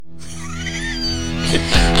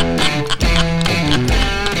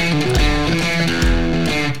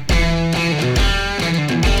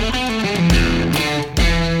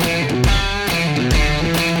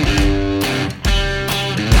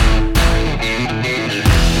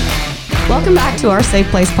Welcome back to our Safe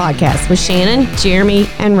Place podcast with Shannon, Jeremy,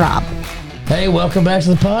 and Rob. Hey, welcome back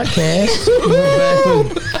to the podcast. We're back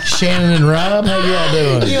with Shannon and Rob. How you all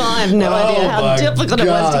doing? You all have no idea how difficult it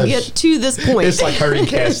was to get to this point. It's like herding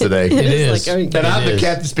cats today. It is. Like and I'm the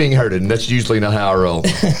cat that's being herded, and that's usually not how I roll.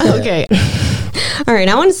 Okay. All right,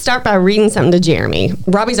 I want to start by reading something to Jeremy.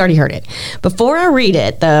 Robbie's already heard it. Before I read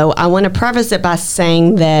it, though, I want to preface it by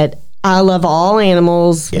saying that I love all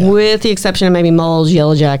animals, with the exception of maybe moles,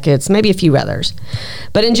 yellow jackets, maybe a few others.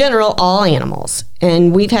 But in general, all animals.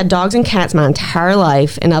 And we've had dogs and cats my entire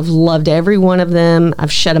life, and I've loved every one of them.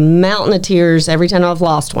 I've shed a mountain of tears every time I've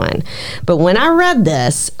lost one. But when I read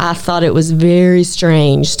this, I thought it was very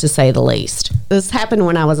strange, to say the least. This happened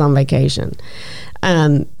when I was on vacation.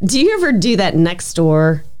 Do you ever do that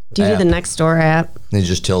Nextdoor? Do you do the Nextdoor app? It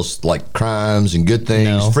just tells like crimes and good things,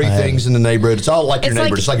 No, free things in the neighborhood. It's all like your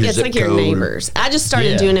neighbors. It's like your zip code. Your neighbors. I just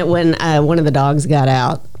started doing it when one of the dogs got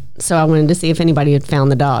out. So I wanted to see if anybody had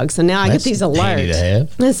found the dog. So now I get these alerts. Handy to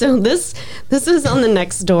have. So this is on the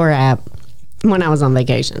Nextdoor app when I was on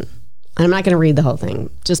vacation. And I'm not going to read the whole thing,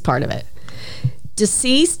 just part of it.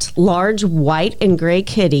 Deceased large white and gray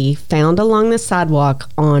kitty found along the sidewalk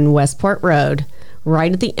on Westport Road,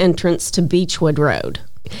 right at the entrance to Beechwood Road.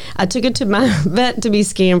 I took it to my vet to be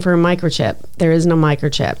scanned for a microchip. There is no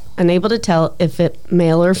microchip. Unable to tell if it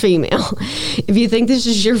male or female. If you think this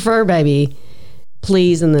is your fur baby,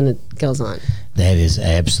 please, and then it goes on. That is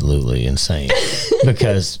absolutely insane.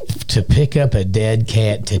 Because to pick up a dead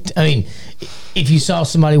cat, I mean, if you saw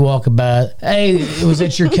somebody walking by, hey, was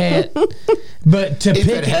that your cat? But to if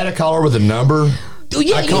it had a collar with a number,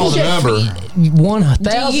 I call the number.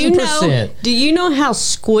 1,000%. Do you know how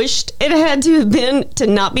squished it had to have been to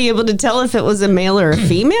not be able to tell if it was a male or a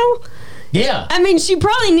female? Yeah. I mean, she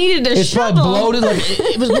probably needed a it's shovel. Probably bloated.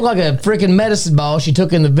 It looked like a freaking medicine ball she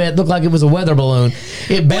took in the vet. Looked like it was a weather balloon.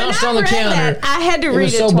 It bounced on the counter. I had to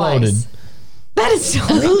read it so twice. Bloated. That is so.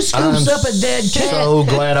 Who scoops up a dead cat? So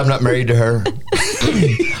glad I'm not married to her.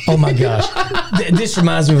 Oh my gosh. This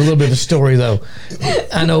reminds me of a little bit of a story, though.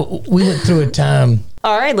 I know we went through a time.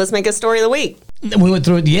 All right, let's make a story of the week. We went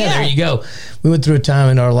through it. Yeah, there you go. We went through a time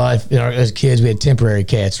in our life, as kids, we had temporary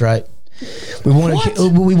cats, right? We wanted.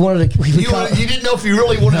 You didn't know if you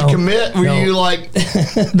really wanted to commit. Were you like?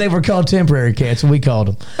 They were called temporary cats, and we called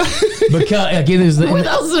them because were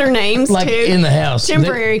those their names? Like too? In the house,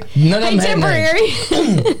 temporary. None of them temporary. had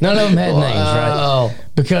names. None of them had names, right?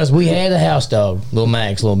 Because we had a house dog, little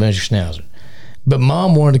Max, little miniature schnauzer. But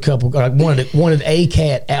Mom wanted wanted a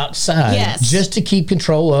cat outside, just to keep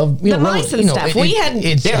control of the mice and stuff.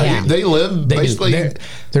 They live basically.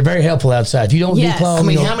 They're very helpful outside. If you don't declaw, I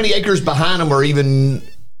mean, how many acres behind them are even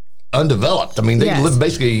undeveloped? I mean, they live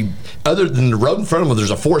basically, other than the road in front of them, there's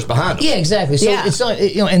a forest behind them. Yeah, exactly. So it's not,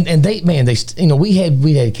 and they we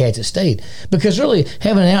had cats that stayed, because really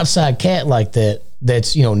having an outside cat like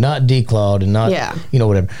that's not declawed and not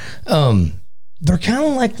whatever. They're kind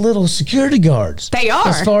of like little security guards. They are.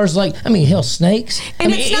 As far as snakes.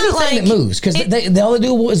 And it's not anything that moves, because all they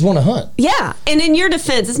do is want to hunt. Yeah, and in your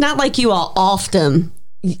defense, it's not like you all offed them.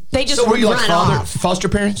 They just were you like foster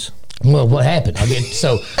parents? Well, what happened?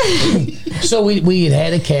 So we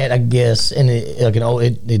had a cat, I guess, and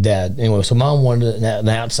it died anyway. So Mom wanted an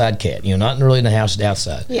outside cat, not really in the house,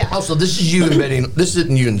 outside. Yeah. Oh, so this is you and Betty. This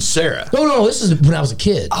isn't you and Sarah. No, this is when I was a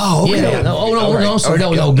kid. Oh, okay. Yeah, I'm sorry.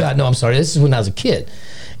 No, God, no, I'm sorry. This is when I was a kid.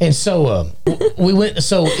 And so we went.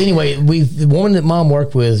 So anyway, the woman that Mom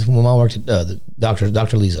worked with, when Mom worked at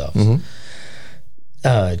Dr. Lee's office,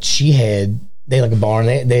 they had like a barn.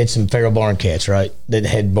 They had some feral barn cats, right? That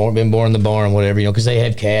had been born in the barn, whatever, because they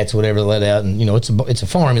have cats, whatever, they let out, and it's a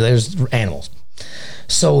farm. There's animals,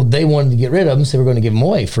 so they wanted to get rid of them. So they were going to give them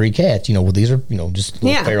away, free cats. These are just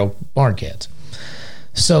little feral barn cats.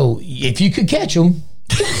 So if you could catch them,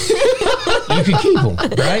 you could keep them,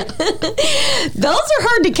 right? Those are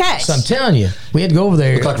hard to catch. So I'm telling you, we had to go over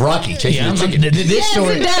there. Look like Rocky chasing the chicken. This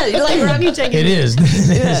story, it does. Like Rocky chasing. It is.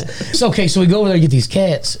 So okay, so we go over there to get these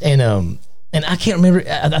cats, and I can't remember.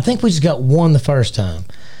 I think we just got one the first time,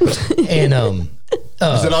 and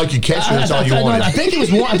is it all you could catch, or that's all you wanted? I think it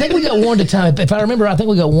was one. I think we got one at a time. If I remember, I think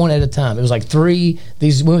we got one at a time. It was like three.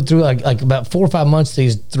 We went through like about 4 or 5 months.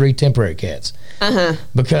 These 3 temporary cats.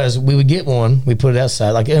 Because we would get one, we put it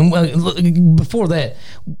outside. And before that,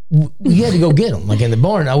 we had to go get them. Like in the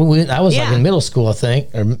barn. I was like in middle school, I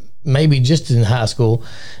think, or maybe just in high school,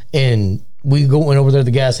 and we went over there to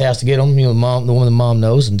the guy's house to get them. You know, the one the mom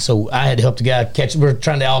knows, and so I had to help the guy catch. We're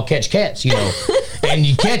trying to all catch cats, you know. And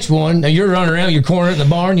you catch one, and you're running around, you're cornering it in the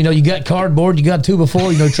barn. You know, you got cardboard, you got 2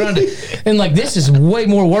 before. You know, trying to, and like this is way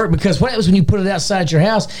more work because what happens when you put it outside your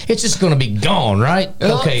house? It's just going to be gone, right?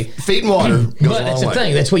 Okay, feed and water. But that's the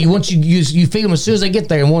thing. That's what you once you feed them as soon as they get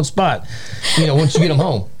there in one spot. You know, once you get them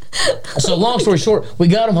home. So long story short, we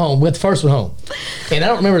got them home. We got the first one home, and I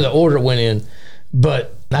don't remember the order it went in,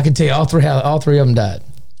 but I can tell you all three of them died.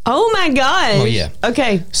 Oh my gosh. Oh yeah.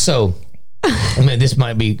 Okay. So, I mean, this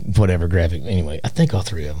might be whatever graphic. Anyway, I think all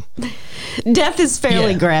 3 of them. Death is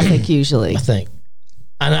fairly graphic usually. I think.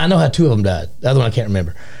 I know how 2 of them died. The other one I can't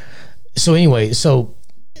remember. So anyway,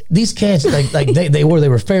 these cats like they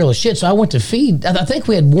were feral as shit. So I went to feed. I think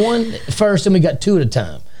we had 1 first, and we got 2 at a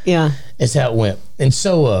time. Yeah. That's how it went. And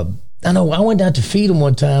so I know I went down to feed them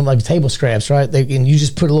one time, like table scraps, right? And you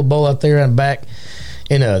just put a little bowl out there on the back,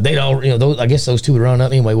 and they'd all, you know, I guess those 2 would run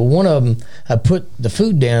up anyway. Well, one of them, I put the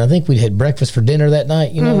food down. I think we'd had breakfast for dinner that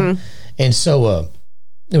night, you know, and so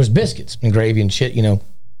there was biscuits and gravy and shit, you know.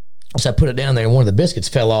 So I put it down there, and one of the biscuits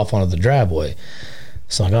fell off onto the driveway.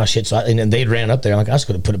 So I'm like, oh shit! So and then they ran up there. I'm like, I was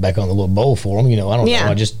going to put it back on the little bowl for them, you know. I don't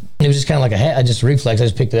know. It was just kind of like I just reflex. I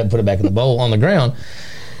just picked it up, and put it back in the bowl on the ground,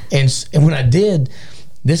 and when I did.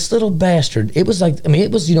 This little bastard, it was like, I mean,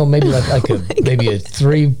 it was, you know, maybe like maybe a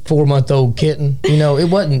 3-4 month old kitten, you know,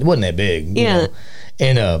 it wasn't that big. You know?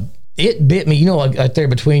 And it bit me, you know, like right there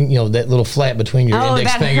between, you know, that little flap between your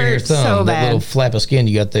index finger and your thumb, so that little flap of skin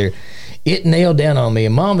you got there. It nailed down on me,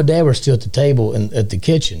 and Mom and Dad were still at the table and at the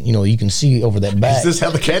kitchen. You know, you can see over that back. Is this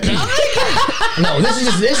how the cat? No,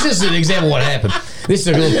 this is an example of what happened. This is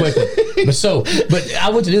a real quick one. But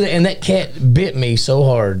I went to do that, and that cat bit me so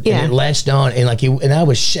hard, and it latched on, and and I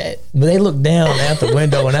was shit. But they looked down out the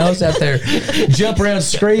window, and I was out there jumping around,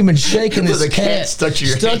 screaming, shaking this cat stuck to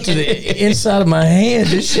the inside of my hand.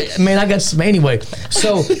 This shit, man, I got some anyway.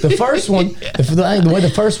 So the first one, the way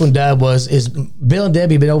the first one died is Bill and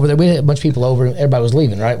Debbie had been over there. We had a bunch of people over, and everybody was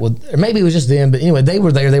leaving, right? Well, or maybe it was just them, but anyway, they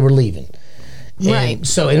were there. They were leaving. Right. And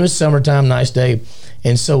so it was summertime, nice day.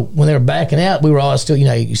 And so when they were backing out, we were all still, you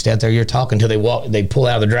know, you stand there, you're talking until they pull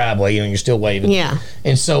out of the driveway, you know, and you're still waving. Yeah.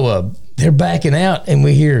 And so they're backing out, and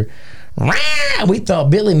we hear, rah! We thought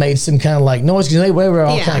Billy made some kind of like noise because they were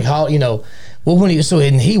all kind of, you know. Well,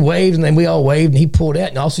 and he waved, and then we all waved, and he pulled out,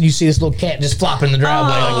 and all of a sudden you see this little cat just flopping in the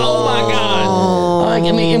driveway. Like, oh my God. Like,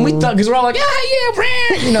 I mean, and we thought, because we're all like,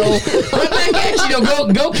 yeah, you know, right back at you, you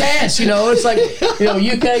know, go cats, you know. It's like, you know,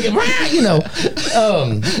 you can't get, you know.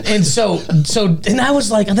 And so, and I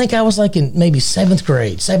was like, I think I was like in maybe 7th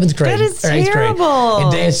grade That is or 8th terrible. grade.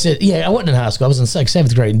 And Dad said, I wasn't in high school. I was in like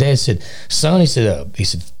 7th grade. And Dad said, son, he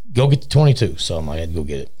said, go get the 22. So I had to go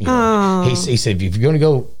get it. You know? He said, if you're going to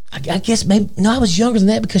go, I guess maybe, no, I was younger than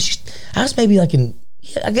that because I was maybe like in,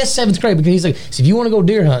 I guess 7th grade, because he's like, so if you want to go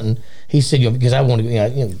deer hunting, he said, because I want to,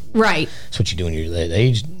 you know, right. That's what you do when you're that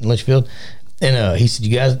age in Litchfield. And he said,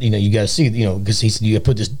 you guys, you know, you got to see, you know, because he said, you got to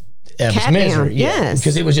put this cat misery. down. Yes.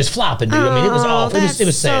 Because it was just flopping, dude. I mean, it was awful. It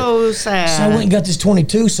was sad. So sad. So I went and got this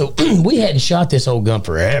 22. So we hadn't shot this old gun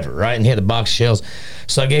forever, right? And he had a box of shells.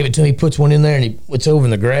 So I gave it to him. He puts one in there, and it's over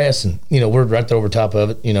in the grass, and, you know, we're right there over top of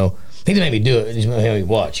it, you know. He didn't make me do it. He just made me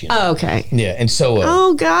watch. You know? Oh, okay. Yeah, and so.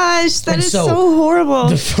 Oh gosh, that is so horrible.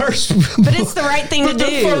 The first, but it's the right thing to do.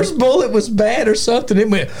 The first bullet was bad or something. It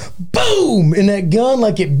went boom, and that gun,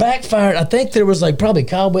 like, it backfired. I think there was like probably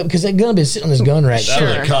cobweb, because that gun had been sitting on this gun rack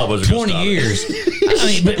for 20 years. I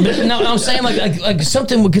mean, but no, I'm saying like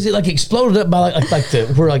something, because it like exploded up by like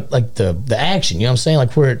the action. You know what I'm saying?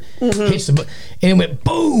 Like where it hits the, and it went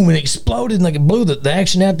boom and exploded, and like it blew the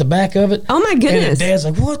action out the back of it. Oh my goodness! And Dad's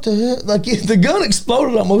like, what the hell? Like the gun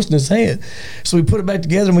exploded almost in his hand. So we put it back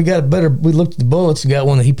together, and we looked at the bullets and got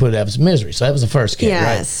one that he put out of his misery. So that was the first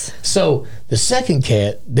cat, right? So the second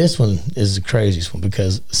cat, this one is the craziest one,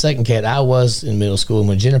 because the second cat, I was in middle school, and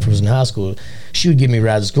when Jennifer was in high school, she would give me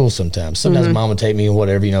rides to school sometimes. Sometimes Mom would take me or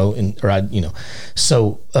whatever, you know,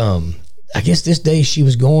 So I guess this day she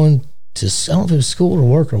was going to, I don't know if it was school or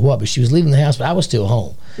work or what, but she was leaving the house, but I was still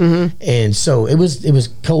home. And so it was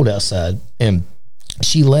cold outside, and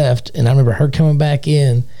she left, and I remember her coming back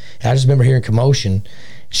in. I just remember hearing commotion.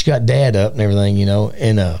 She got Dad up and everything, you know,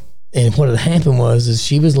 and what had happened is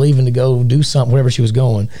she was leaving to go do something, wherever she was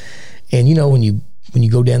going. And you know, when you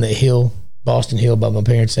go down that hill, Boston Hill by my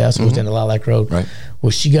parents' house, it goes down to Lilac Road. Right. Well,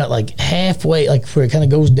 she got like halfway, like where it kind of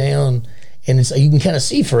goes down, and it's, you can kind of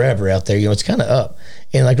see forever out there. You know, it's kind of up,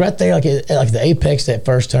 and like right there, like the apex, that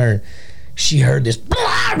first turn, she heard this,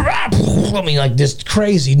 I mean, like this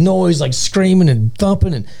crazy noise, like screaming and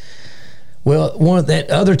thumping, and Well, that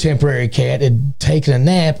other temporary cat had taken a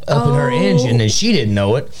nap up in her engine, and she didn't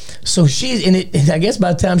know it. So and I guess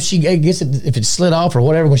by the time if it slid off or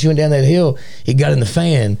whatever, when she went down that hill, it got in the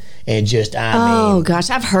fan and just, gosh,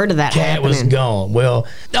 I've heard of that. Cat was gone. Well,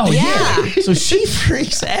 yeah. So she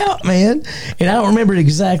freaks out, man. And I don't remember it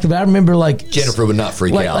exactly, but I remember Jennifer would not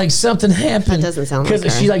freak out. Like something happened. That doesn't sound like her.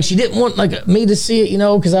 Because she didn't want me to see it,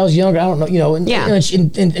 because I was younger. I don't know, and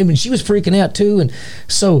she was freaking out too. And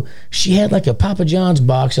so she had like a Papa John's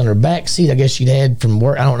box on her back seat. I guess she'd had from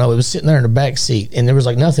work. I don't know. It was sitting there in her back seat, and there was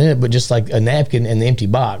like nothing in it but just like a napkin and the empty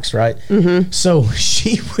box, right? Mm-hmm. So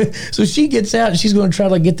she gets out and she's going to try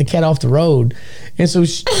to get the cat off the road, and so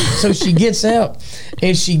she gets out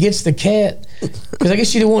and she gets the cat because I guess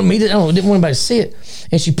she didn't want didn't want anybody to see it,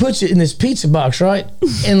 and she puts it in this pizza box, right?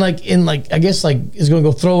 And I guess is going to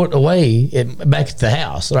go throw it away back at the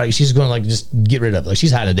house, right? She's going to just get rid of it, like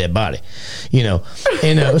she's hiding a dead body, and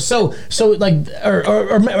so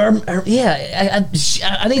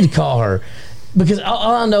I need to call her because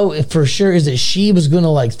all I know for sure is that she was going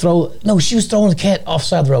to she was throwing the cat off the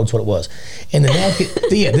side of the road is what it was, and the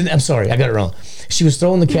napkin. I'm sorry, I got it wrong. She was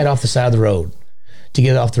throwing the cat off the side of the road to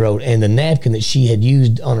get it off the road, and the napkin that she had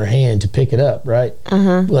used on her hand to pick it up, right?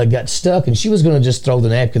 Got stuck, and she was going to just throw the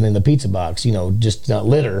napkin in the pizza box, just not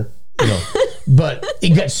litter, But it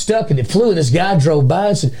got stuck and it flew, and this guy drove by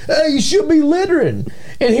and said, "Hey, you should be littering."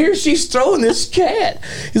 And here she's throwing this cat.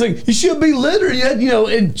 He's like, "You should be littering,"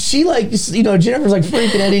 and she Jennifer's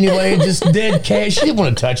freaking out anyway, and just dead cat. She didn't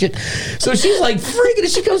want to touch it. So she's freaking, and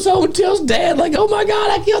she comes home and tells Dad, "Oh my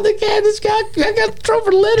God, I killed the cat. This guy, I got thrown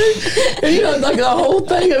for litter." And the whole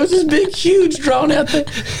thing, it was this big, huge, drawn out thing.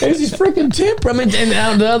 It was this freaking temperament,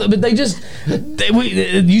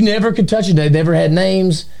 but you never could touch it. They never had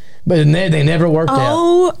names. But they never worked out.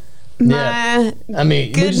 Oh my! I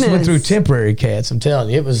mean, goodness. We just went through temporary cats. I'm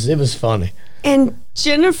telling you, it was funny. And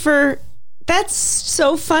Jennifer, that's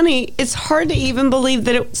so funny. It's hard to even believe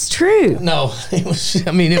that it was true. No, it was.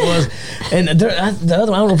 I mean, it was. And the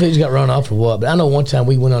other one, I don't know if it just got run off or what, but I know one time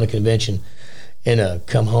we went on a convention and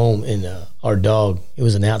come home, and our dog, it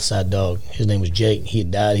was an outside dog. His name was Jake. He had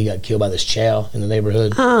died. He got killed by this chow in the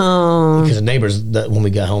neighborhood. Oh. Because the neighbors, when we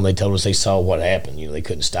got home, they told us they saw what happened. They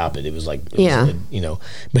couldn't stop it. It was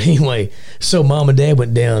But anyway, so Mom and Dad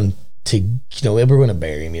went down to, we were going to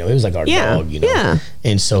bury him. It was like our dog, Yeah.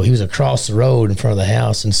 And so he was across the road in front of the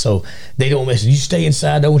house. And so they don't mess. You stay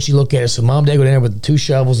inside. Don't want you to look at it. So Mom and Dad go down there with 2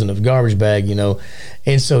 shovels and a garbage bag,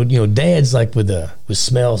 And so, Dad's with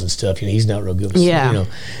smells and stuff, he's not real good with yeah.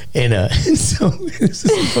 And so this is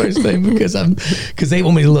the funniest thing because they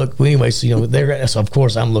want me to look. Well, anyway, so, so of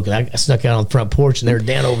course I'm looking. I snuck out on the front porch and they're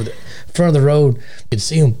down over the front of the road. You could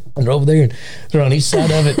see them. And they're over there and they're on each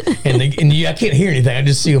side of it. And I can't hear anything. I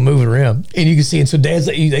just see them moving around. And you can see, and so Dad's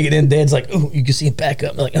they get in, Dad's oh, you can see him back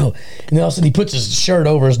up. And oh. And then all of a sudden he puts his shirt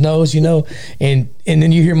over his nose, and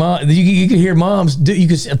then you hear Mom, you can hear Mom's, you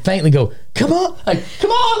can faintly go, "Come on,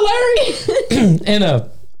 come on, Larry." And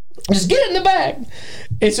just get it in the bag.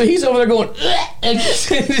 And so he's over there going, and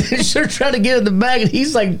they're trying to get in the bag, and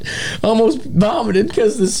he's almost vomited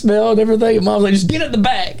because of the smell and everything. And Mom's "Just get it in the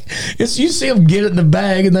bag." And so you see him get it in the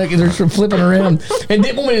bag, and they're flipping around. And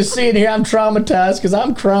didn't want me to see it here. I'm traumatized because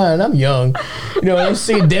I'm crying. I'm young. And I'm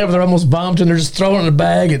seeing Dad over there almost vomiting. They're just throwing it in the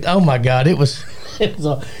bag. And oh my God, it was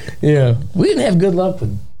all, yeah. We didn't have good luck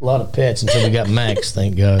with a lot of pets until we got Max,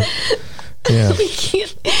 thank God. Yeah. We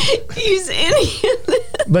can't use any of this.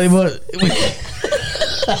 But it was.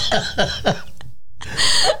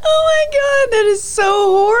 Oh my God, that is so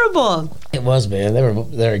horrible. It was, man. They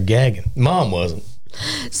were gagging. Mom wasn't.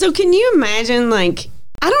 So can you imagine, I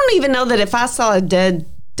don't even know that if I saw a dead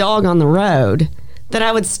dog on the road that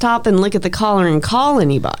I would stop and look at the collar and call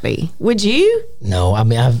anybody. Would you? No, I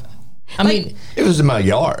mean, it was in my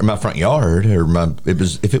yard, my front yard, or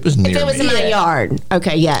if it was near me. If it was in my yard,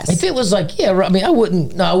 okay, yes. If it was I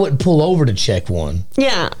wouldn't pull over to check one.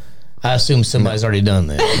 Yeah. I assume somebody's already done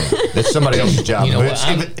that. That's somebody else's job.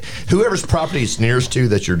 Whoever's property it's nearest to,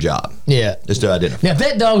 that's your job. Yeah. Just to identify. Now, if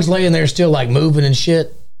that dog's laying there still moving and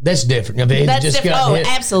shit, that's different. That's different. Oh, hit,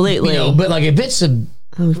 absolutely. But if it's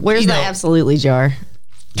where's the absolutely jar?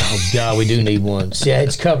 Oh God, we do need one. See,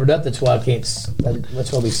 it's covered up. That's why I can't.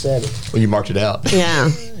 That's why we said it. Well, you marked it out. Yeah.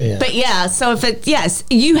 But so if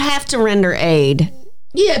you have to render aid.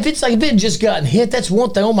 Yeah, if it just gotten hit, that's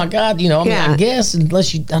one thing. Oh my God, I guess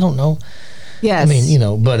unless I don't know. Yes. I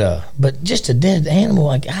mean, but just a dead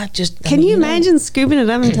animal, Can you imagine scooping it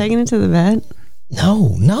up and taking it to the vet?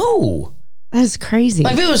 No. That's crazy.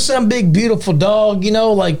 If it was some big beautiful dog, I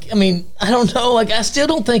don't know. I still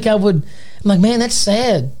don't think I would. I'm man, that's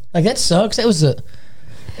sad. That sucks. That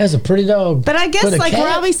That's a pretty dog. But I guess, like cat?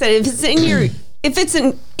 Robbie said, if it's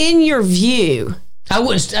in your view,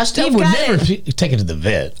 I still would never take it to the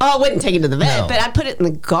vet. Oh, I wouldn't take it to the vet, but I'd put it in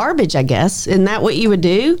the garbage, I guess. Isn't that what you would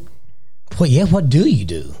do? Well, yeah, what do you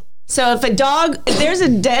do? So if there's a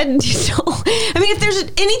dead, if there's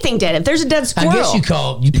anything dead, if there's a dead squirrel. I guess you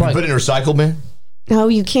probably put it in a recycle bin? No,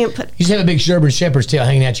 you can't put. You just have a big German Shepherd's tail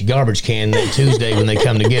hanging out your garbage can that Tuesday when they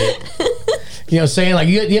come to get it. You know what I'm saying? Like,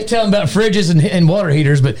 you have to tell them about fridges and water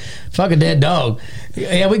heaters, but fuck a dead dog.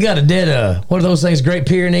 Yeah, we got a dead, what are those things, Great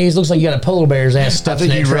Pyrenees? Looks like you got a polar bear's ass stuffed in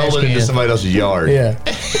that trash can. I think you rolled it into somebody else's yard. Yeah. Man,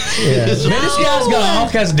 this guy's got all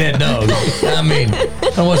kinds of dead dogs. I mean, I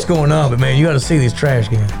don't know what's going on, but man, you got to see these trash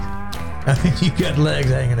cans. I mean, you got legs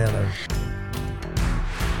hanging out of it.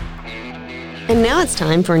 And now it's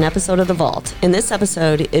time for an episode of The Vault. In this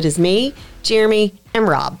episode, it is me, Jeremy, and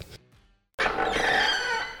Rob.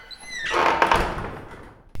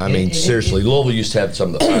 I mean, seriously, Louisville used to have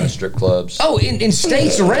some of the finest strip clubs. Oh, in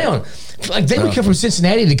states around. Like, they would come from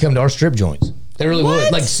Cincinnati to come to our strip joints. They really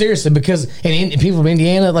would. Like, seriously, because and people from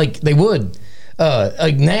Indiana, like, they would.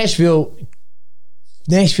 Like, Nashville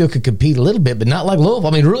could compete a little bit, but not like Louisville.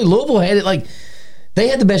 I mean, really, Louisville had it, like, they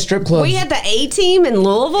had the best strip clubs. We had the A team in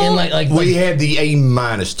Louisville? And we had the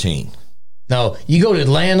A- team. No, you go to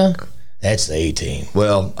Atlanta, that's the A team.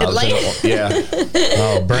 Well, Atlanta.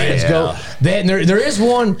 Oh, Brands go. There is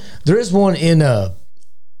one in I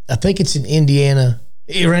think it's in Indiana,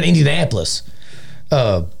 around Indianapolis.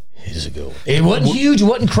 Years ago. It wasn't huge, it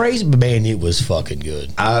wasn't crazy, but man, it was fucking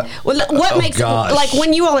good. What makes like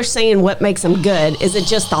when you all are saying what makes them good? Is it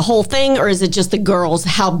just the whole thing, or is it just the girls?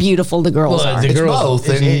 How beautiful the girls are? It's both.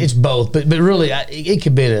 It's both, but really, it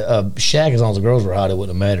could be a shack as long as the girls were hot. It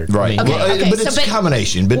wouldn't have mattered. Right. I mean, but it's a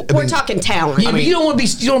combination. But we're talking talent. Yeah, but you don't want to be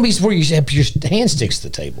where you have your hand sticks to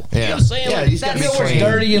the table. Yeah. You know what I'm saying? Yeah, like, you got to be clean.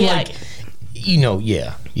 Dirty and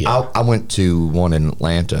yeah. I went to one in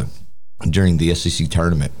Atlanta during the SEC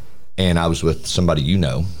tournament. And I was with somebody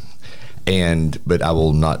but I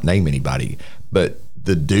will not name anybody. But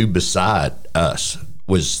the dude beside us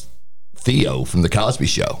was Theo from the Cosby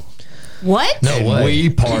Show. What? No way. We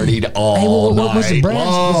partied all night. Was it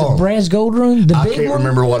Brad's Gold Room? The big one? I can't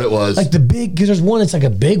remember what it was. Like the big, because there's one that's like a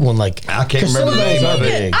big one. Like I can't remember the name of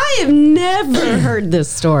it. I have never heard this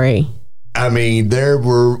story. I mean,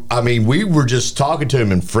 we were just talking to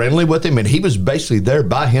him and friendly with him, and he was basically there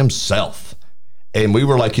by himself. And we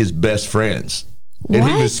were like his best friends. And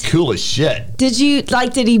he was cool as shit. Did he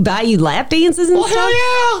buy you lap dances and stuff? Hell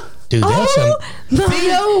yeah. Dude, that's Theo?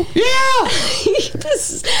 Yeah.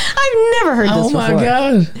 I've never heard this before. Oh my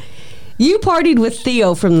God. You partied with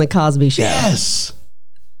Theo from the Cosby Show. Yes.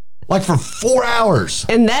 Like for 4 hours.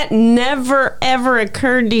 And that never, ever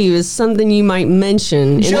occurred to you as something you might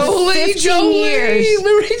mention in 15 years.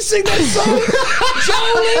 Remember he'd sing that song?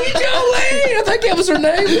 Jolie. I think that was her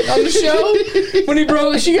name on the show. When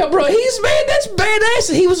she got broke. That's badass.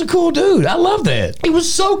 And he was a cool dude. I love that. He was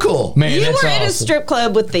so cool. Man, you that's were awesome. in a strip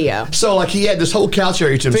club with Theo. So like he had this whole couch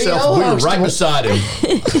area to himself. Theo, we were right beside him.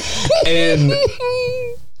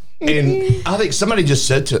 And I think somebody just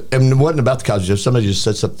said to him, it wasn't about the Cosby Show, somebody just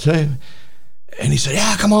said something to him. And he said,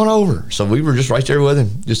 yeah, come on over. So we were just right there with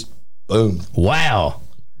him. Just boom. Wow.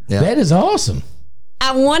 Yeah. That is awesome.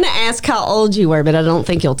 I want to ask how old you were, but I don't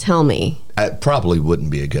think you'll tell me. It probably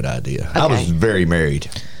wouldn't be a good idea. Okay. I was very married.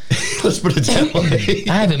 Let's put it that way.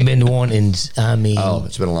 I haven't been to one it's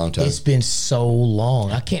been a long time. It's been so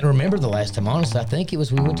long. I can't remember the last time, honestly. I think it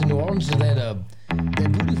was we went to New Orleans to that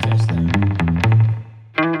Voodoo Fest thing.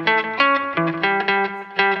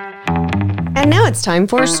 And now it's time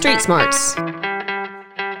for Street Smarts.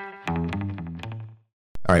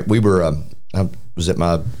 All right, I was at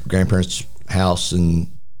my grandparents' house, and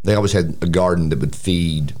they always had a garden that would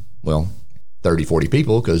feed, 30, 40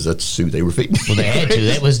 people, because that's who they were feeding. Well, they had to.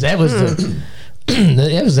 That was the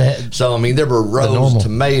So, I mean, there were rows of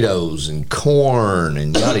tomatoes and corn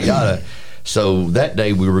and yada, yada. So that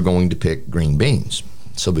day we were going to pick green beans.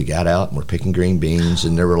 So we got out and we're picking green beans,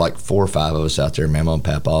 and there were like 4 or 5 of us out there, Mama and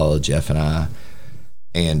Papa, Jeff and I.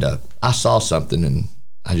 And I saw something, and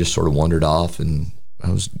I just sort of wandered off, and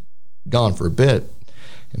I was gone for a bit.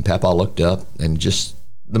 And Papa looked up, and just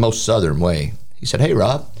the most southern way, he said, hey,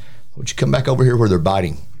 Rob, would you come back over here where they're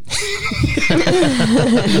biting? And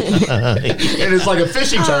it's like a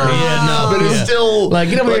fishing term, but it's still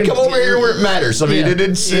like, come over here where it matters. I mean,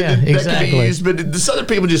 exactly. That could be used, but the southern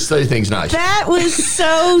people just say things nice. That was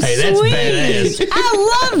so hey, sweet. That's badass.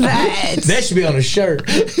 I love that. That should be on a shirt.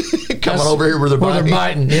 Come on over here where they're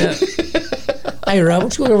biting. Yeah. Hey, Rob, why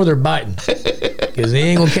don't you go over there biting? because he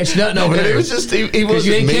ain't gonna catch nothing over there. It was just he wasn't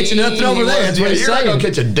you ain't catching nothing over there. That's what he's You're saying. not gonna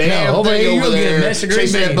catch a damn thing over there.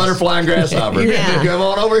 Chase that butterfly and grasshopper. Yeah. Come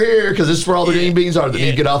on over here because this is where all the green beans are that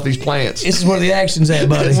need to get off these plants. This is where the action's at,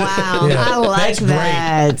 buddy. Wow, I like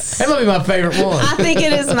that. That might be my favorite one. I think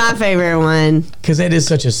it is my favorite one. Because that is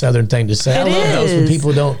such a Southern thing to say. I love those when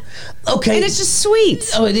people don't. Okay. And it's just sweet.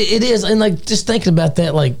 Oh, it is. And like just thinking about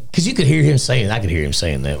that, like, because you could hear him saying, I could hear him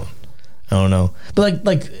saying that one. I don't know. But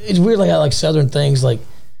like it's weird, like how like Southern things, like,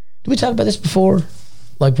 did we talk about this before?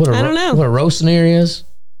 Like what I don't know. What a roasting ear is?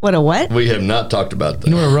 What a what? We have not talked about that.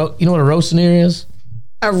 You know what a roasting ear is?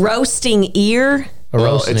 A roasting ear?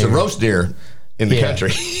 It's a roast deer in the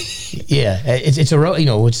country. Yeah, it's a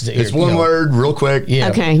which is it's one word, real quick. Yeah.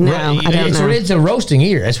 Okay, no, I don't know. It's a roasting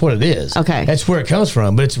ear. That's what it is. Okay, that's where it comes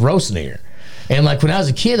from. But it's roasting ear. And like when I was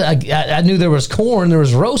a kid, I knew there was corn, there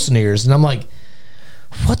was roasting ears, and I'm like,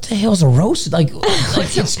 what the hell's a roast? Like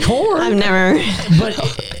it's corn. I've never. But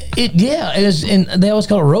it is, and they always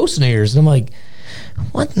call it roasting ears, and I'm like,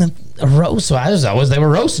 what in the roast? So they were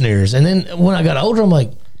roasting ears, and then when I got older, I'm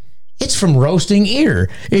like, it's from roasting ear.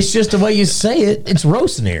 It's just the way you say it. It's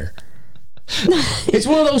roasting ear. It's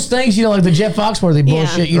one of those things, like the Jeff Foxworthy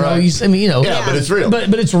bullshit. Right. But it's real. But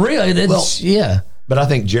it's real. But I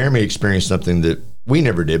think Jeremy experienced something that we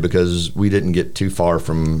never did because we didn't get too far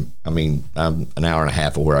from. I'm an hour and a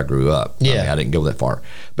half of where I grew up. Yeah, I didn't go that far.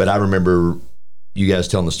 But I remember you guys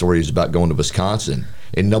telling the stories about going to Wisconsin,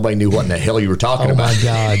 and nobody knew what in the hell you were talking about. Oh my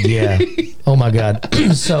God, yeah. Oh my God.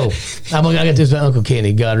 So I got this with Uncle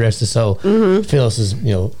Kenny. God rest his soul. Mm-hmm. Phyllis's,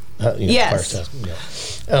 yes. First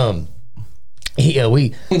husband.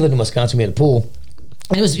 We lived in Wisconsin. We had a pool.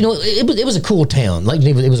 And it was, it was a cool town. Lake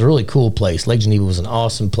Geneva, it was a really cool place. Lake Geneva was an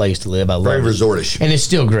awesome place to live. I love it. Very resortish. And it's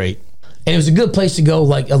still great. And it was a good place to go,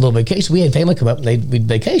 like a little vacation. We had family come up and we'd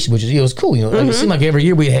vacation, which is, it was cool. Like, it seemed like every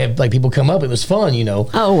year we'd have like people come up. It was fun,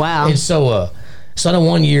 Oh, wow. And so I know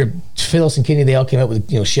one year, Phyllis and Kenny, they all came up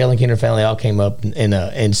with, Shell and Kenny, family, they all came up.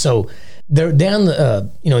 And so they're down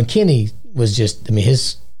and Kenny was just,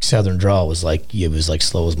 his Southern drawl was like, it was like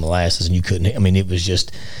slow as molasses, and you couldn't, it was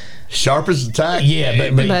just sharp as a tack. Yeah,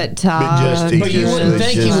 but you wouldn't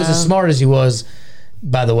think he was as smart as he was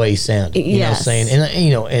by the way he sounded. You know what I'm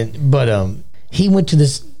saying? But he went to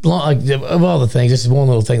this of all the things, this is one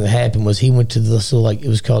little thing that happened was he went to this little, it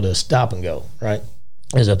was called a Stop and Go, right?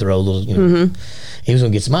 It was up the road, little, he was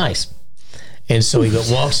gonna get some ice, and so he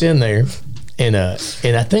walks in there, and I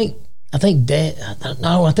think Dad,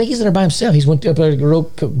 I think he's in there by himself. He's went up there real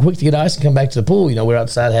quick to get ice and come back to the pool. We're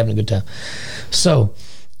outside having a good time. So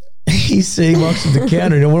he walks to the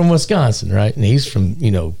counter. We're in Wisconsin, right? And he's from,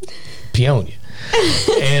 Peonia.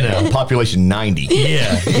 And population 90.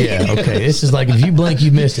 Yeah. Okay. This is like, if you blink,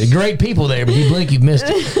 you missed it. Great people there, but if you blink, you missed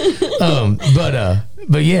it.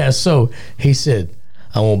 But yeah. So he said,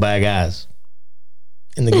 I want a bag of ice.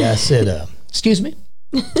 And the guy said, excuse me?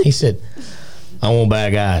 He said, I want a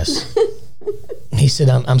bag of ice. He said,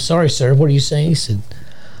 I'm sorry, sir. What are you saying? He said,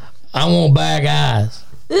 I want a bag of ice.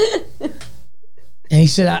 And he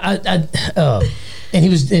said,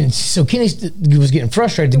 so Kenny was getting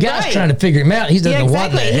frustrated. The guy's trying to figure him out. He doesn't know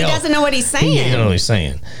what the hell. He doesn't know what he's saying. He doesn't know what he's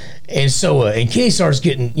saysaying. And so, and Kenny starts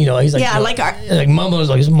getting, he's like, like mumbling,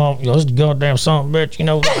 like, this goddamn son of a bitch,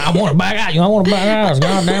 I want a bag of ice, I want a bag of ice,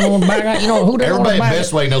 goddamn, I want a bag of ice, who doesn't want a bag of ice? Everybody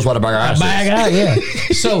best way knows what a bag of ice is. A bag of ice,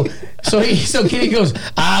 yeah. So Kenny goes,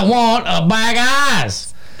 I want a bag of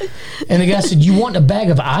ice. And the guy said, you want a bag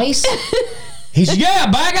of ice? He said, yeah,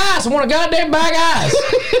 a bag of ice. I want a goddamn bag of ice.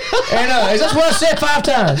 And that's what I said 5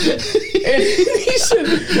 times. And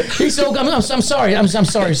he said, I'm sorry. I'm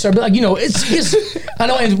sorry, sir. But it's I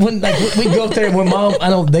know. And when we go up there, when Mom, I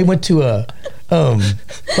know they went to back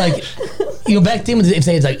then if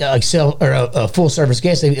they had like sell or a full service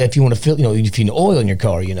gas, if you want to fill, if you need oil in your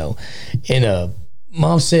car, and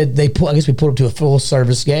Mom said we pulled up to a full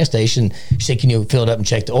service gas station. She said, can you fill it up and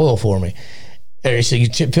check the oil for me? Or he said, you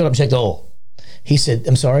fill it up and check the oil. He said,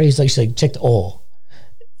 I'm sorry. She said, check the oil.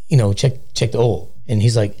 Check the oil. And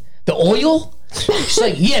he's like, the oil? She's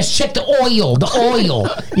like, yes, check the oil. The oil.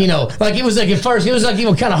 It was like at first, it was like,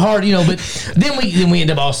 kind of hard, but then we end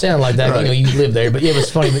up all sounding like that. Right. You live there. But yeah, it was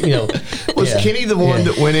funny. But, was Kenny the one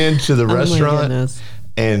that went into the restaurant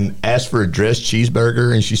and asked for a dressed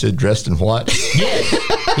cheeseburger, and she said, dressed in what?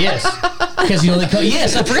 Yes. Because they call,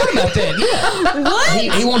 yes, I forgot about that. Yeah. What?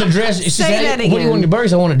 He wanted to dress. She Say that again. What do you want in your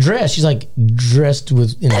burgers? I want to dress. She's like, dressed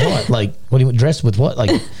with what? Like, what do you want dressed with what? Like,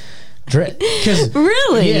 dress.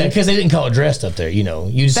 Really? Yeah, because they didn't call it dressed up there. You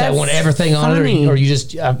just say I want everything on it, or you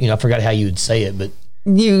just I forgot how you would say it, but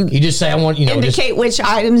You just say, I want, indicate which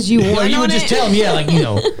items you want. You would just tell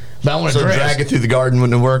them, but I want to dress. Drag it through the garden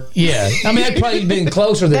wouldn't work? Yeah. I mean, that'd probably been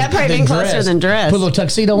closer than That'd probably been closer than dress. Put a little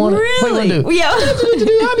tuxedo on it. Really? What do you want to do? Yeah.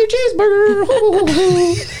 I'm your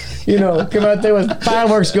cheeseburger. Come out there with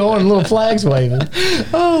fireworks going and little flags waving.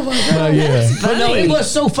 Oh my God. Yeah. But no, it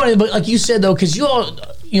was so funny. But like you said, though, because you all,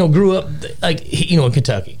 grew up, in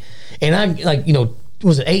Kentucky. And I,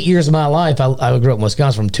 was it 8 years of my life? I grew up in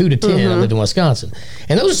Wisconsin. From 2 to 10, I lived in Wisconsin,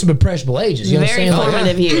 and those are some impressionable ages. You know Very what I'm saying?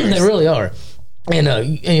 formative years. They really are. And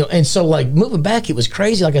and so like moving back, it was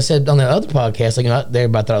crazy. Like I said on the other podcast,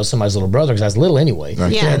 everybody thought I was somebody's little brother because I was little anyway.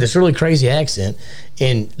 Right. Yeah. I had this really crazy accent.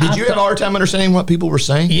 And did you have a hard time understanding what people were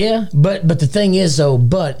saying? Yeah, but the thing is though,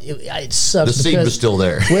 it sucks. The seed was still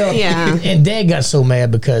there. Well, yeah. And Dad got so mad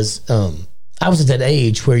because I was at that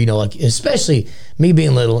age where, especially me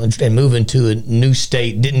being little and moving to a new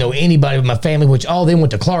state, didn't know anybody with my family, which all them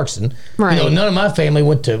went to Clarkson. Right. None of my family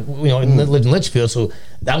went to, lived in Litchfield, so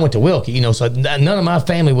I went to Wilkie, so none of my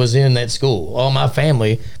family was in that school. All my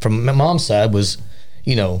family from my mom's side was,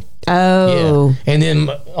 Oh. Yeah. And then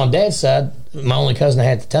on Dad's side, my only cousin I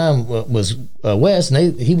had at the time was Wes,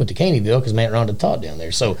 and he went to Caneyville because my Aunt Rhonda taught down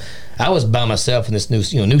there. So I was by myself in this new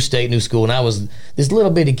state, new school, and I was this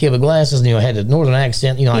little bitty kid with glasses, and I had a northern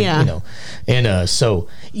accent, and so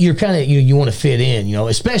you're kind of you want to fit in,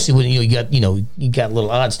 especially when you got a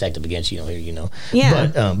little odds stacked up against you here,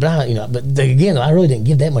 Yeah. But again, I really didn't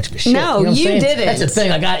give that much of a shit. No, you know what I'm saying? didn't. That's the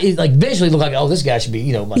thing. I visually look like, oh, this guy should be,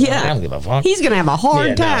 I don't give a fuck. He's gonna have a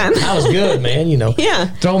hard time. I was good, man. Yeah.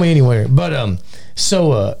 Throw me anywhere. But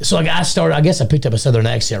so like I started. I guess I picked up a southern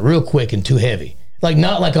accent real quick and too heavy. Like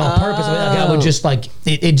not like on purpose. Like I would just like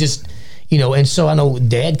it just And so I know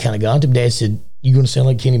Dad kind of got into. Dad said, "You're going to sound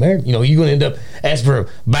like Kenny Merritt. You're going to end up asking for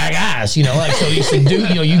bag eyes. Like so." He said, "Dude,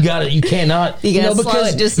 you got it. You cannot. You got to slow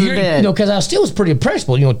it just a bit. Because I still was pretty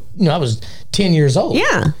impressionable. I was 10 years old.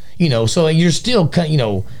 Yeah. So you're still kind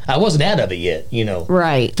of, I wasn't out of it yet,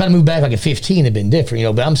 Right. If I'd moved back like at 15, it'd been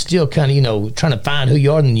different, but I'm still kind of, trying to find who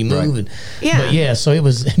you are and then you move. Right. But yeah, so it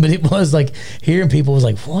was like hearing people was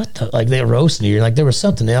like, what the, like they were roasting you. Like there was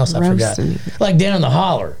something else I forgot. Like down in the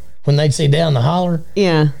holler, when they'd say down in the holler.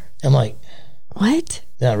 Yeah. I'm like, what?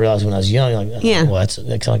 Then I realized when I was young, like, yeah. Well, that's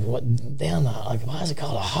like what down the, like, why is it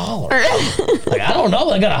called a holler? Like, I don't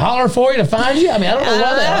know. I got a holler for you to find you. I mean, I don't know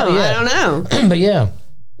why that. I don't know. But yeah.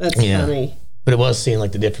 That's funny. But it was seeing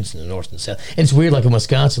like the difference in the north and south. And it's weird, like in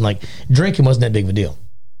Wisconsin, like drinking wasn't that big of a deal.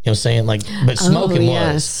 You know what I'm saying? Like, but smoking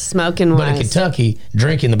was. Smoking was. But in Kentucky,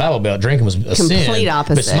 drinking, the Bible Belt, drinking was a sin. Complete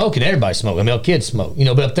opposite. But smoking, everybody smoked. I mean, kids smoke.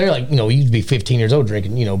 But up there, like, you'd be 15 years old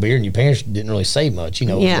drinking, beer, and your parents didn't really say much,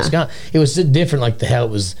 Yeah. In Wisconsin. It was different, like how it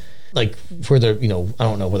was, like where the, I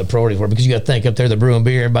don't know where the priorities were, because you got to think up there, they're brewing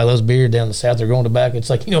beer, everybody loves beer. Down the south, they're going tobacco. It's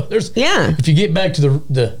like, there's, if you get back to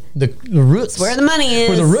the roots. It's where the money is.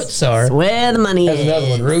 Where the roots are. It's where the money is. That's another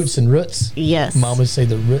one, roots and roots. Yes. Mom would say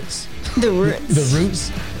the roots. The roots. The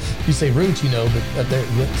roots. You say roots, but up there,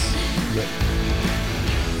 roots. Yep.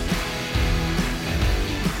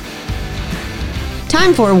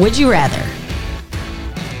 Time for Would You Rather.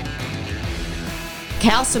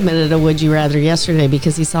 Cal submitted a Would You Rather yesterday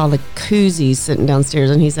because he saw the koozies sitting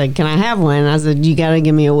downstairs and he said, "Can I have one?" And I said, "You got to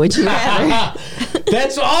give me a Would You Rather."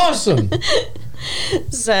 That's awesome.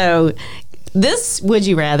 So this Would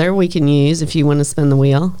You Rather we can use if you want to spin the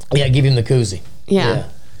wheel. Yeah, give him the koozie. Yeah.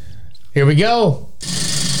 Here we go.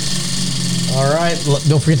 All right.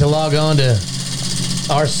 Don't forget to log on to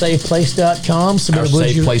oursafeplace.com.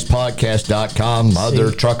 Oursafeplacepodcast.com.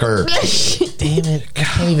 Mother trucker. Damn it. I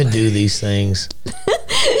can't even do these things.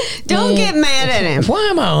 Don't get mad at him. Why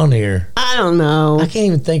am I on here? I don't know. I can't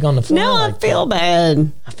even think on the phone. No, I feel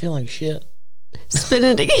bad. I feel like shit. Spin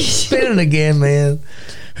it again. Spin it again, man.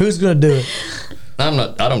 Who's going to do it? I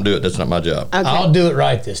don't do it. That's not my job. Okay. I'll do it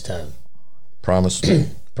right this time. Promise.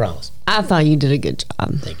 Promise. I thought you did a good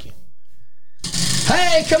job. Thank you.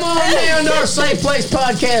 Hey, come on down to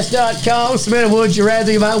oursafeplacepodcast.com. Submit a Would You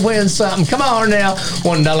Rather. You might win something. Come on now.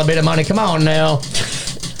 $1 bit of money. Come on now.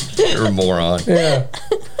 You're a moron. Yeah.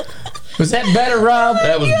 Was that better, Rob?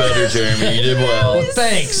 That was better, Jeremy. You did well. Well,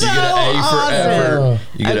 thanks. You get an A for effort.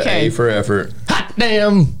 You get an A for effort. Hot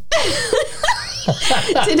damn.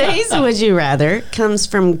 Today's Would You Rather comes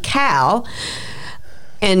from Cal,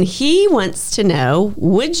 and he wants to know,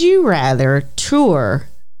 would you rather tour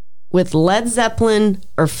with Led Zeppelin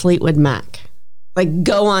or Fleetwood Mac? Like,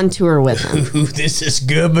 go on tour with them. Ooh, this is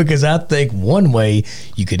good, because I think one way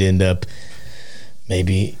you could end up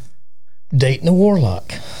maybe dating a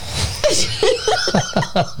warlock.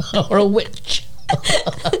 Or a witch.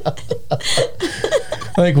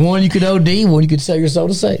 Like, one you could OD, one you could sell your soul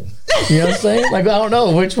to Satan. You know what I'm saying? Like, I don't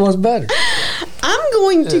know which one's better. I'm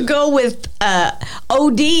going to go with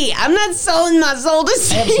OD. I'm not selling my soul to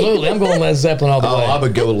Satan. Absolutely. I'm going Led Zeppelin all the way. I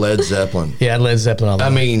would go Led Zeppelin. Yeah, Led Zeppelin all the way. I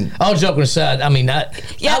mean, all joking aside, I mean, I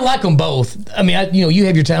like them both. I mean, you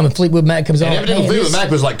have your time when Fleetwood Mac comes on. and everything with Fleetwood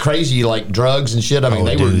Mac was like crazy, like drugs and shit. I mean,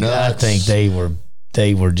 they were nuts. I think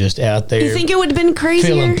they were just out there. You think it would have been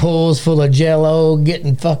crazier? Filling pools full of Jell-O,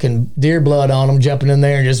 getting fucking deer blood on them, jumping in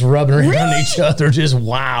there and just rubbing around each other. Just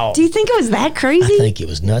wow. Do you think it was that crazy? I think it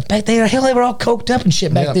was nuts. Back there, hell, they were all coked up and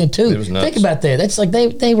shit back then too. It was nuts. Think about that. That's like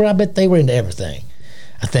they were. I bet they were into everything.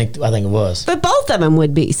 I think it was. But both of them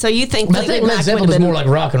would be. So you think? I think Led Zeppelin was more like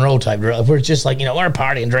rock and roll type drug, where it's just like we're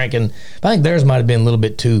partying, drinking. But I think theirs might have been a little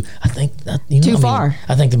bit too. I think too far.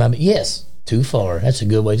 I think they might be. Yes, too far. That's a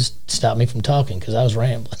good way to stop me from talking because I was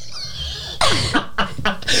rambling.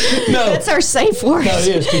 No, that's our safe word. No, it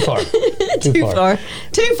is too far.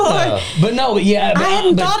 Too far. But no, yeah. I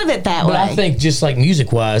hadn't thought of it that way. But I think just like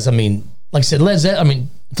music wise, I mean, like I said, Led Zeppelin. I mean,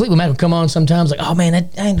 Fleetwood Mac would come on sometimes. Like, oh man,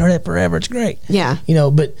 I ain't heard that forever. It's great. Yeah.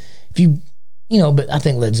 But if but I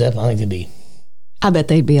think Led Zeppelin. I think they'd be. I bet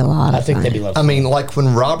they'd be a lot. I think they'd be a lot. I mean, like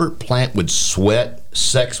when Robert Plant would sweat,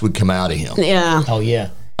 sex would come out of him. Yeah. Oh yeah.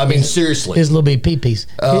 I mean, seriously. His little bitty pee-pees.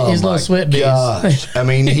 His little sweat beads. Gosh. I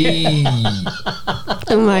mean,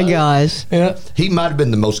 oh, my gosh. Yeah. He might have been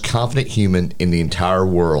the most confident human in the entire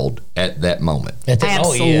world at that moment.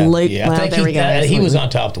 Absolutely. Yeah. I think he was on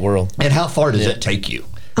top of the world. And how far does that take you?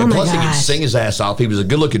 Oh And my plus, he could gosh. sing his ass off. He was a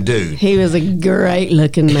good-looking dude. He was a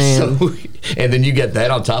great-looking man. So, and then you get that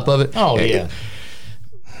on top of it. Oh, yeah.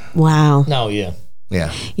 Wow. No, yeah.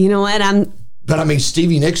 Yeah. You know what? But I mean,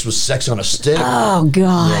 Stevie Nicks was sex on a stick. Oh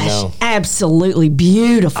gosh, no. Absolutely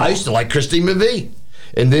beautiful. I used to like Christine McVie,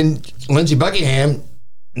 and then Lindsey Buckingham,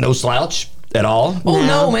 no slouch at all. Oh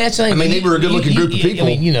no, man! I mean, they were a good-looking group of people.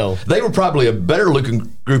 I mean, they were probably a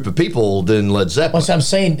better-looking group of people than Led Zeppelin. That's what I'm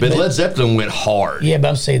saying. But Led Zeppelin went hard. Yeah, but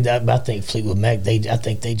I'm saying that. I think Fleetwood Mac. I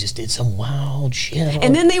think they just did some wild shit.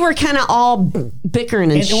 And then they were kind of all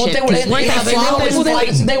bickering and shit.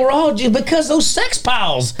 They were all just because those sex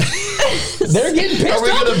piles. They're getting pissed off. Are we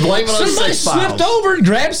going to blame it on Somebody sex piles? slipped over and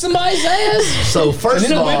grabbed somebody's ass. So first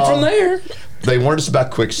and then of all, it went from there. They warned us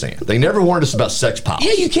about quicksand. They never warned us about sex piles.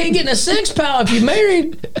 Yeah, you can't get in a sex pile if you're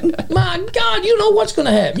married. My God, you know what's going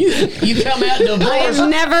to happen. You come out divorced. I have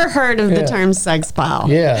never heard of the term sex pile.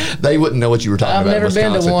 Yeah. They wouldn't know what you were talking I've about. never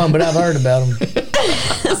been to one, but I've heard about them.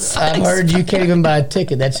 I've heard you can't even buy a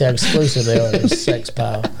ticket. That's how exclusive they are. It's sex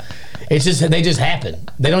pile. It's just they just happen.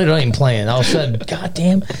 They don't even plan. All of a sudden,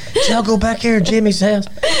 goddamn, y'all go back here to Jimmy's house.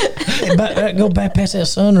 Go back past that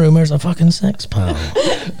sunroom. There's a fucking sex pile.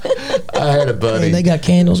 I had a buddy. And they got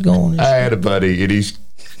candles going. I had a buddy, and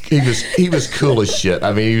he was cool as shit.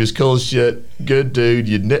 I mean, he was cool as shit. Good dude.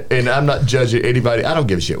 And I'm not judging anybody. I don't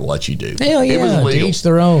give a shit what you do. Hell yeah, it was legal. To each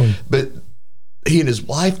their own. But he and his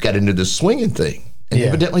wife got into this swinging thing. And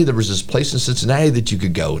evidently there was this place in Cincinnati that you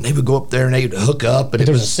could go, and they would go up there and they would hook up. And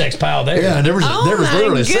there was a sex pile there. Yeah, and there was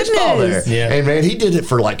literally a sex pile there. Yeah. And man, he did it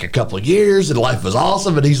for like a couple of years, and life was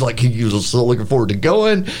awesome. And he's like, he was still looking forward to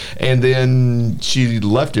going. And then she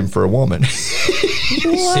left him for a woman. See,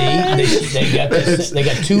 they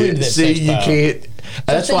got two into that sex pile. You can't.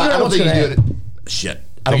 That's why I don't think you do it. Shit,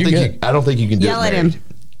 I don't think you can do it. Yell at him.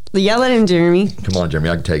 Yell at him, Jeremy. Come on, Jeremy,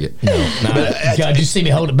 I can take it. No, God, you see me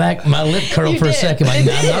hold it back? My lip curled for a second. I'm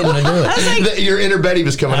not going to do it. Like, your inner Betty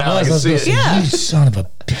was coming out. I can see it. Yeah. You son of a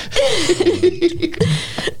bitch.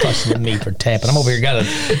 Fussing at me for tapping. I'm over here, got a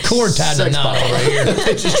cord tied to the knot over here.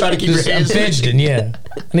 Just trying to keep your hands. I'm fidgeting, yeah.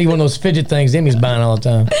 I need one of those fidget things Emmy's buying all the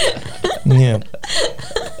time. Yeah.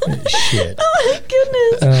 Shit. Oh my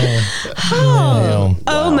goodness.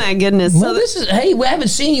 Oh my goodness. Well, we haven't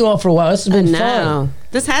seen you all for a while. This has been fun.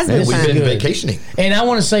 This has been We've fun. been vacationing. And I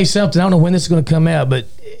want to say something. I don't know when this is going to come out, but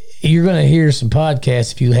you're going to hear some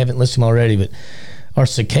podcasts if you haven't listened to them already. But our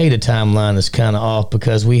cicada timeline is kind of off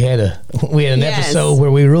because we had an episode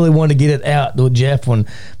where we really wanted to get it out with Jeff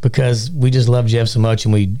because we just love Jeff so much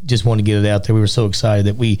and we just wanted to get it out there. We were so excited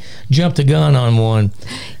that we jumped the gun on one.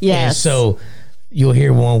 Yes. And so you'll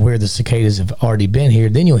hear one where the cicadas have already been here.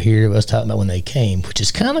 Then you'll hear us talking about when they came, which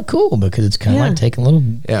is kind of cool because it's kind of like taking a little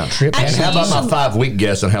trip. And how about my 5-week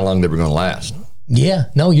guess on how long they were going to last? Yeah.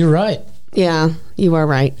 No, you're right. Yeah, you are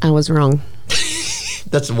right. I was wrong.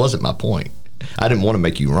 That wasn't my point. I didn't want to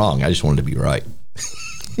make you wrong. I just wanted to be right.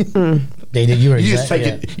 They did. You just take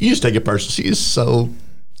it personal. She is so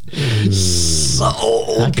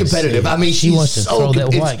competitive. I mean, she wants to throw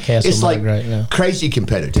that White Castle it's mug like right now. Crazy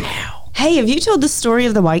competitive. Hey, have you told the story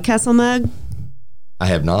of the White Castle mug? I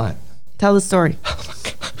have not. Tell the story.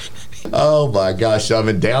 Oh my gosh! So I'm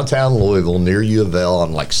in downtown Louisville, near U of L,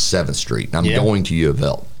 on like 7th Street, and I'm going to U of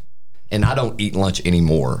L. And I don't eat lunch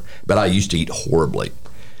anymore, but I used to eat horribly.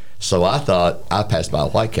 So I passed by a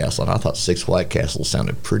White Castle, and I thought 6 White Castles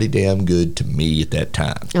sounded pretty damn good to me at that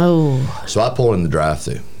time. Oh. So I pull in the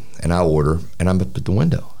drive-thru, and I order, and I'm up at the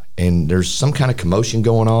window. And there's some kind of commotion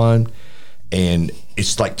going on, and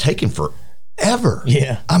it's like taking forever.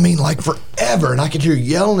 Yeah. I mean, like forever. And I could hear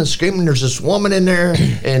yelling and screaming. There's this woman in there,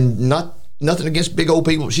 and nothing against big old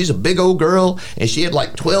people. She's a big old girl, and she had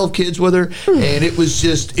like 12 kids with her. And it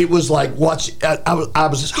was like, I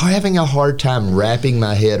was just having a hard time wrapping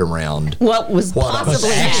my head around what was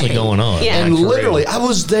possibly actually going on. Yeah. and literally, I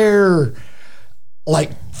was there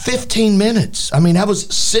like 15 minutes. I mean, I was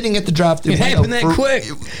sitting at the drive-thru window. It happened that quick.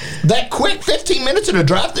 That quick, 15 minutes in a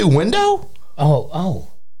drive-thru window? Oh.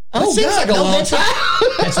 That seems like a long time.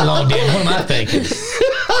 That's a long day. What am I thinking?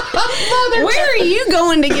 Where are you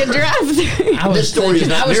going to get drive-through? This story is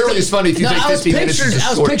not nearly as funny if you take 15 minutes.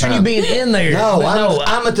 I was picturing you being in there. No,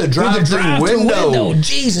 I'm at the drive-thru window.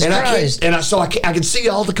 Jesus Christ. So I can see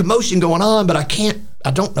all the commotion going on, but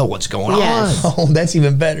I don't know what's going on. Oh, that's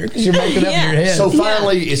even better because you're making up in your head. So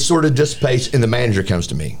finally, it sort of dissipates, and the manager comes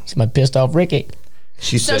to me. It's my pissed off Ricky.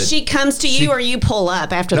 So she comes to you, or you pull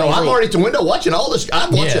up after they leave? No, I'm already at the window watching all this.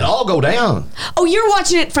 I'm watching it all go down. Oh, you're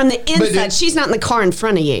watching it from the inside. She's not in the car in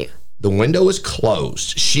front of you. The window is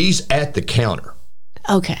closed. She's at the counter.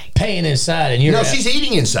 Okay. Paying inside, and you're No, she's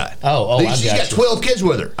eating inside. She's got 12 kids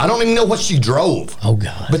with her. I don't even know what she drove. Oh,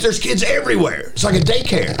 God. But there's kids everywhere. It's like a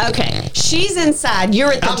daycare. Okay. She's inside.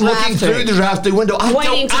 You're at the drive-thru. I'm looking through the drive-thru window.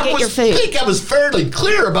 Waiting to get your food. I think I was fairly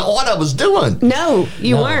clear about what I was doing. No,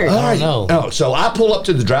 you weren't. All right. No. So I pull up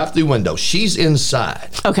to the drive-thru window. She's inside.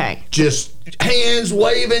 Okay. Just hands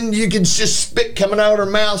waving. You can just spit coming out of her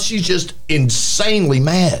mouth. She's just insanely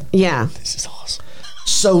mad. Yeah. This is awesome.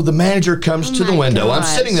 So the manager comes to the window. Gosh. I'm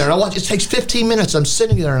sitting there and I watch. It takes 15 minutes. I'm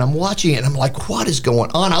sitting there and I'm watching it and I'm like, what is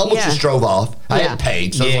going on? I almost just drove off. I had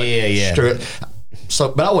paid. So screw it. So,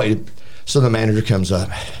 but I waited. So the manager comes up.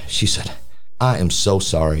 She said, I am so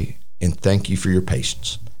sorry and thank you for your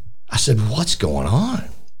patience. I said, what's going on?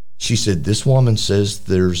 She said, this woman says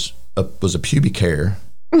was a pubic hair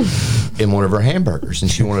in one of her hamburgers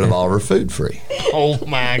and she wanted all of her food free. Oh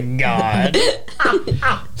my God.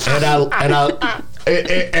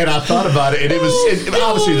 And I thought about it, and it was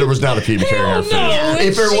obviously there was not a pubic hair in her food. No,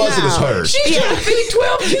 if there was, it was hers. She's trying to feed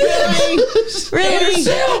 12 kids. Really?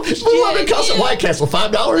 Well, it cost at White Castle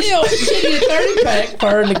 $5. Yeah, she's getting a 30-pack for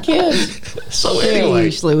her and the kids. So anyway,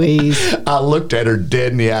 Gosh, Louise. I looked at her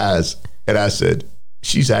dead in the eyes, and I said,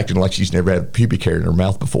 she's acting like she's never had pubic hair in her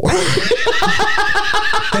mouth before.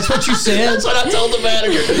 That's what you said? That's what I told the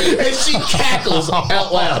manager. And she cackles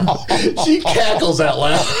out loud. She cackles out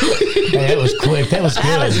loud. Hey, that was quick. That was good.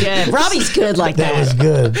 That was good. Robbie's good like that. That was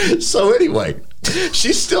good. So anyway,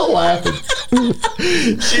 she's still laughing.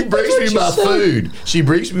 She brings me my food. She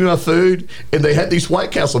brings me my food, and they had these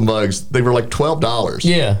White Castle mugs. They were like $12.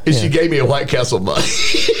 Yeah. And she gave me a White Castle mug.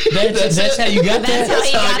 That's how you got that?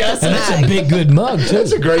 That's how you got this And that's a mug. big, good mug, too.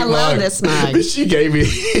 That's a great mug. I love this mug. And she gave me,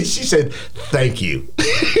 and she said, thank you.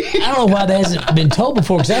 I don't know why that hasn't been told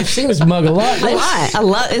before, because I've seen this mug a lot. A lot. I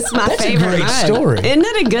love. It's my That's a favorite. great mug. story. Isn't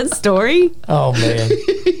it a good story? Oh, man.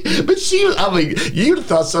 But you'd have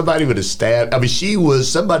thought somebody would have stabbed.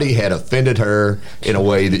 Somebody had offended her in a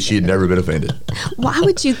way that she had never been offended. Why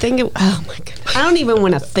would you think it? Oh my god! I don't even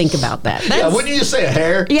want to think about that. Wouldn't you just say a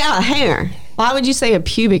hair? Yeah, a hair. Why would you say a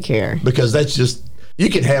pubic hair? Because that's just, you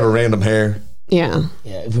can have a random hair. Yeah.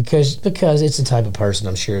 Yeah, because it's the type of person,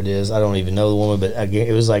 I'm sure it is. I don't even know the woman, but again,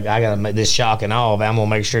 it was like, I got to make this shock and awe. I'm going to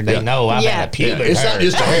make sure they know I've had a pubic hair. It's not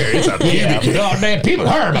just a hair, it's a pubic hair. Goddamn pubic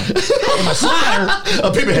hair in my slider.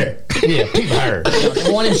 A pubic hair. Yeah, pubic hair.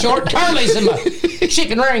 One in short curlies in my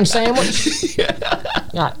chicken ring sandwich.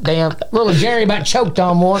 God damn. Little Jerry about choked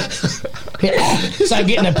on one. It's like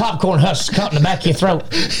getting a popcorn husk caught in the back of your throat.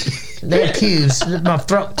 They're accused in my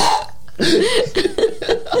throat.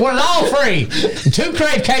 Want it all free. 2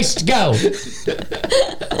 crave cases to go.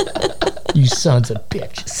 You sons of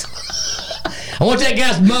bitches. I want that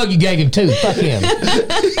guy's mug you gave him too. Fuck him.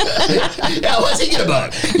 Yeah, what's he get a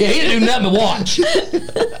mug? Yeah, he didn't do nothing but watch.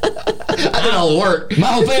 I did all the work. My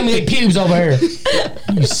whole family ate pubes over here.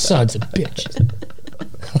 You sons of bitches.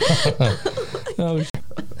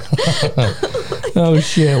 Oh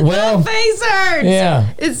shit. Well, My face hurts.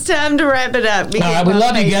 yeah. It's time to wrap it up. All right, we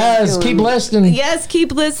love you guys. Keep listening. Yes,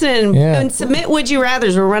 keep listening. Yeah. And submit Would You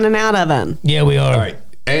Rathers. We're running out of them. Yeah, we are. All right.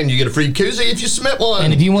 And you get a free koozie if you submit one.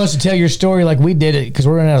 And if you want us to tell your story like we did it, because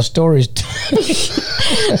we're running out of stories.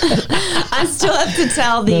 I still have to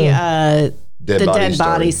tell the dead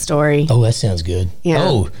body story. Oh, that sounds good. Yeah.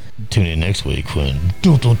 Oh, tune in next week when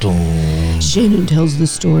Shannon tells the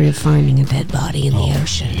story of finding a dead body in the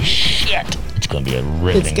ocean. Shit. It's going to be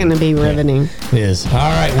riveting. It's going to be riveting. It is. All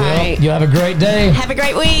right, well, you have a great day. Have a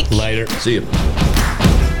great week. Later. See you.